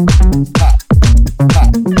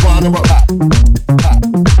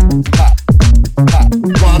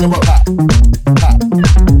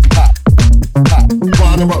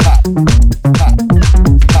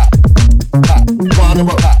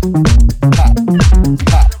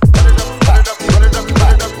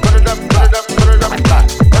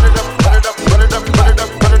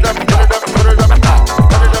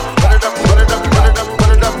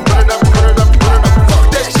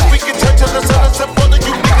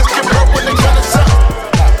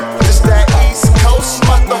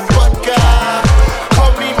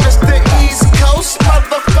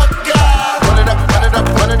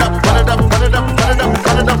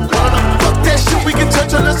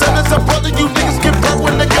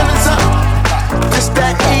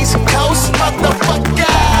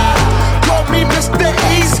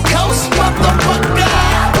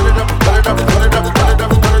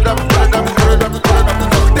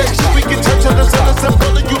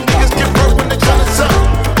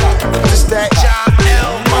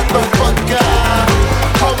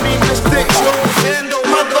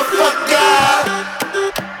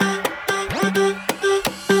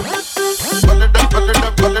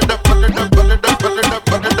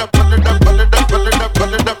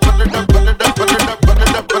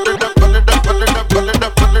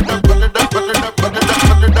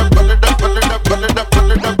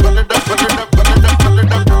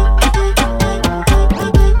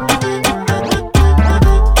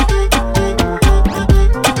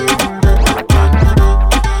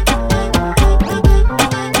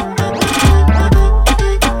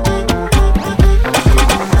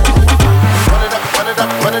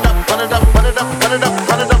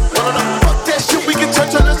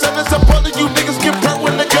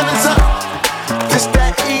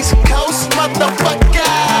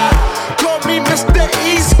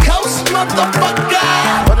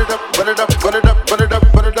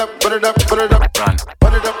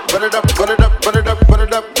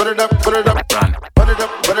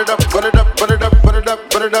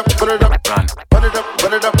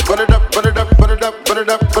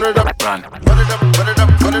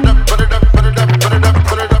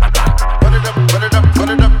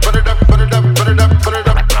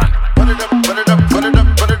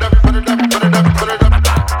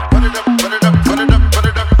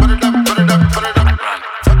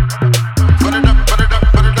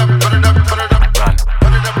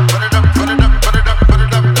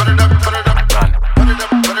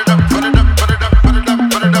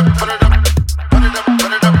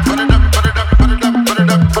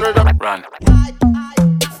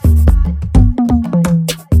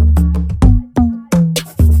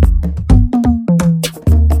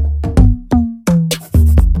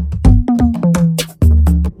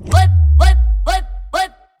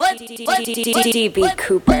 DB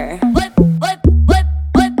Cooper.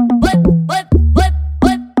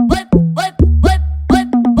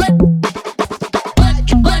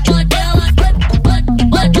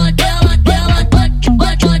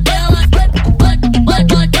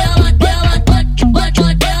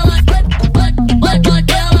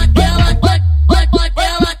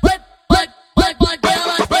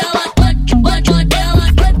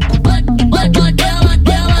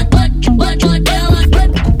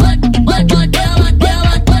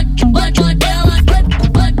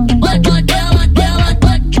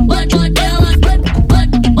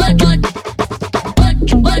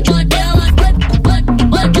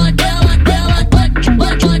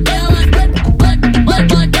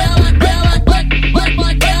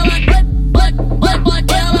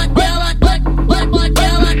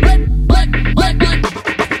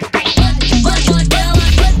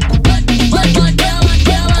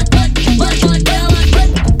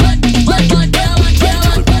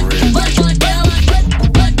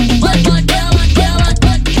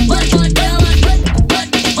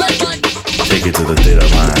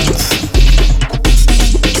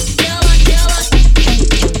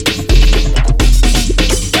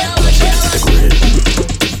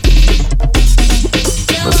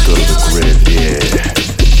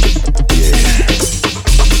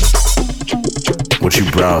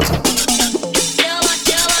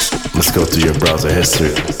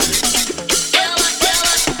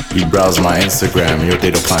 You browse my Instagram, your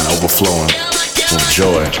data plan overflowing with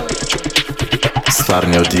joy. Slide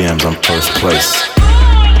in your DMs, I'm first place.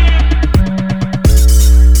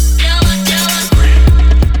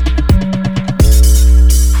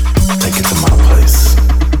 Take it to my place.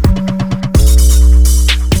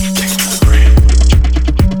 Take it to the crib.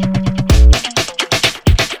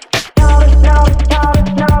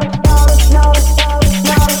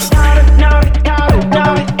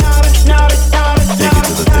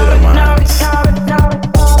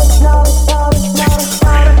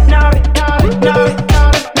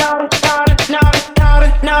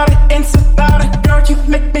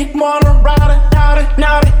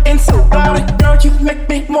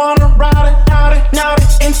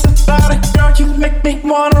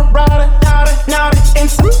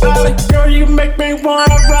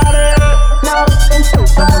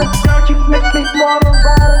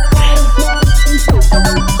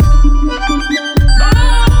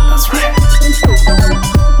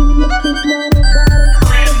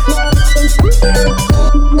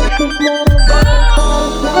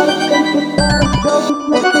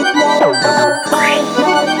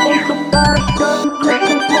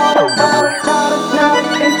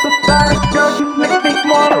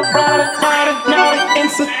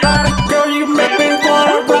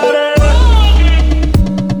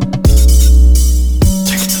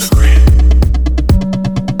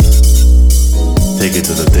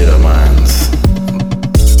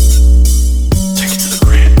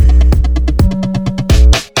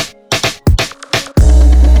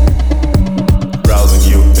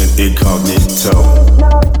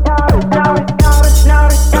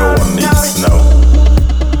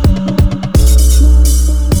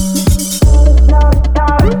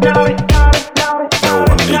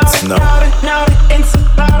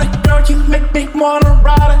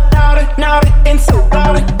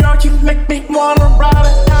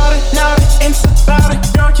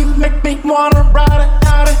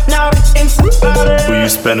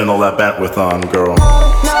 Spending all that bandwidth on, girl.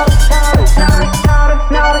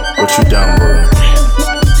 What you down with?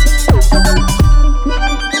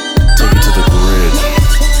 Take it to the grid.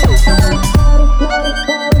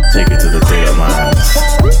 Take it to the data lines.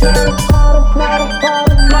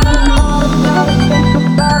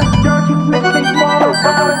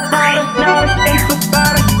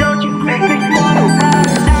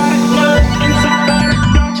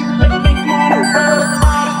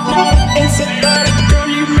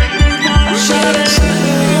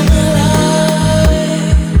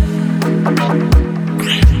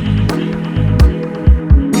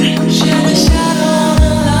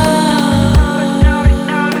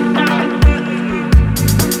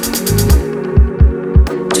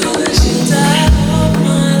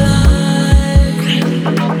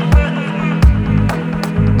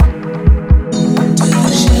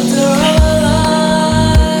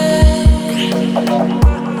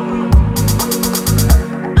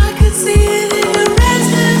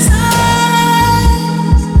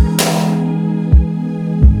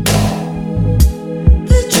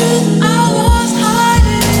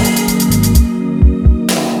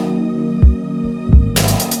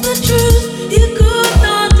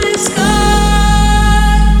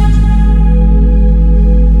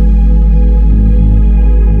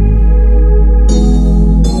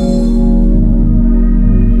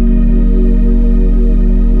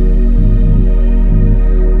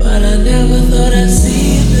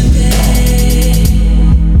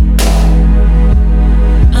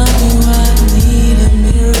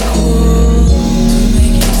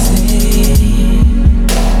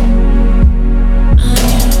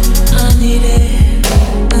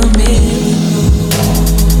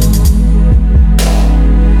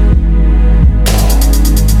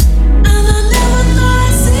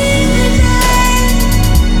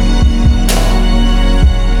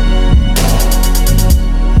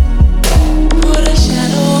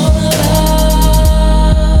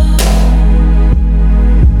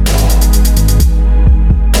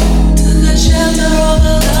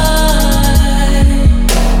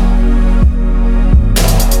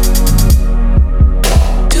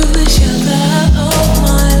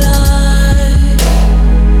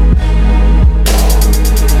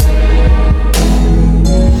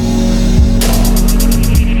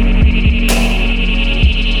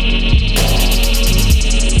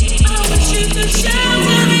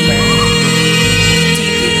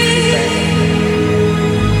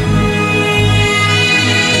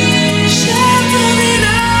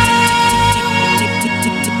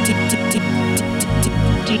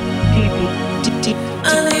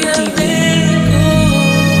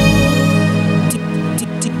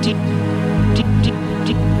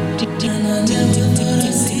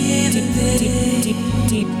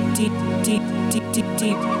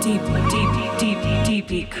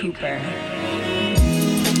 DB Cooper.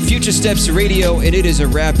 Future Steps Radio, and it is a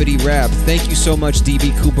rapidy rap. Thank you so much,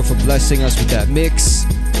 DB Cooper, for blessing us with that mix.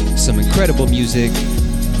 Some incredible music.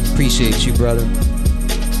 Appreciate you, brother.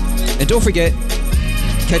 And don't forget,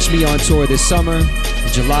 catch me on tour this summer. In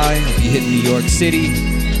July, I'll be hitting New York City,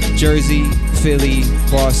 Jersey, Philly,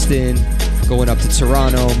 Boston, going up to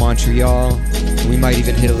Toronto, Montreal. We might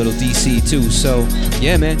even hit a little DC too. So,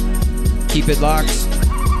 yeah, man, keep it locked.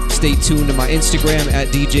 Stay tuned to my Instagram at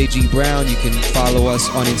DJG Brown. You can follow us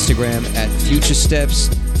on Instagram at Future Steps.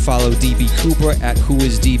 Follow DB Cooper at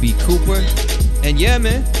WhoIsDB Cooper. And yeah,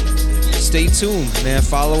 man, stay tuned, man.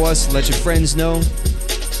 Follow us, let your friends know.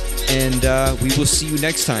 And we will see you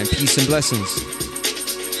next time. Peace and blessings.